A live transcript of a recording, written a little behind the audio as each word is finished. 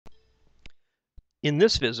In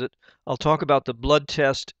this visit, I'll talk about the blood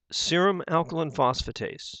test serum alkaline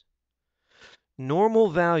phosphatase. Normal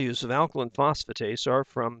values of alkaline phosphatase are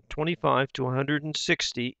from 25 to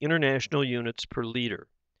 160 international units per liter.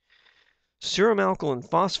 Serum alkaline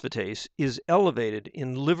phosphatase is elevated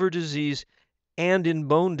in liver disease and in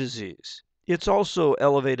bone disease. It's also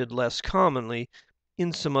elevated less commonly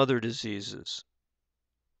in some other diseases.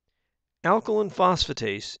 Alkaline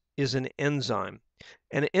phosphatase is an enzyme.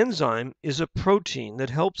 An enzyme is a protein that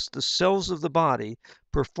helps the cells of the body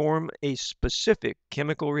perform a specific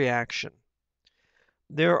chemical reaction.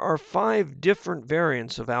 There are 5 different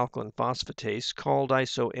variants of alkaline phosphatase called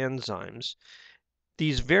isoenzymes.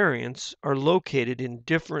 These variants are located in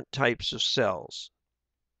different types of cells.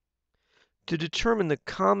 To determine the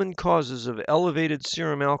common causes of elevated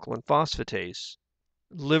serum alkaline phosphatase,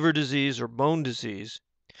 liver disease or bone disease,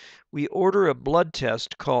 we order a blood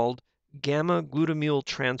test called gamma glutamyl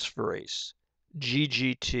transferase,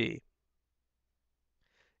 GGT.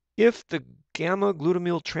 If the gamma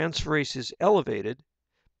glutamyl transferase is elevated,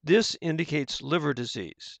 this indicates liver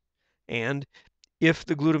disease. And if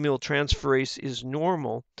the glutamyl transferase is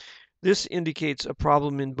normal, this indicates a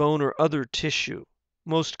problem in bone or other tissue,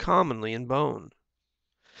 most commonly in bone.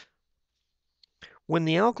 When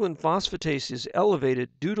the alkaline phosphatase is elevated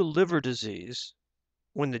due to liver disease,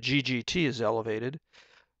 when the GGT is elevated,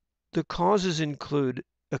 the causes include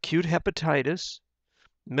acute hepatitis,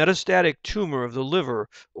 metastatic tumor of the liver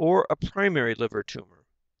or a primary liver tumor,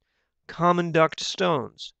 common duct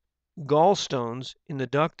stones, gallstones in the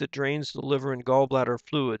duct that drains the liver and gallbladder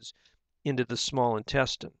fluids into the small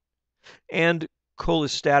intestine, and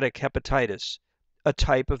cholestatic hepatitis, a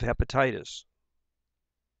type of hepatitis.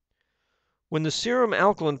 When the serum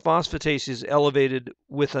alkaline phosphatase is elevated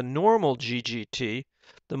with a normal GGT,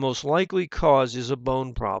 the most likely cause is a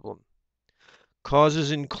bone problem.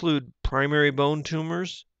 Causes include primary bone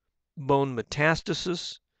tumors, bone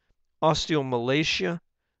metastasis, osteomalacia,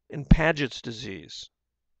 and Paget's disease.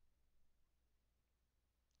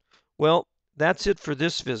 Well, that's it for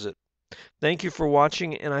this visit. Thank you for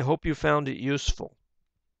watching, and I hope you found it useful.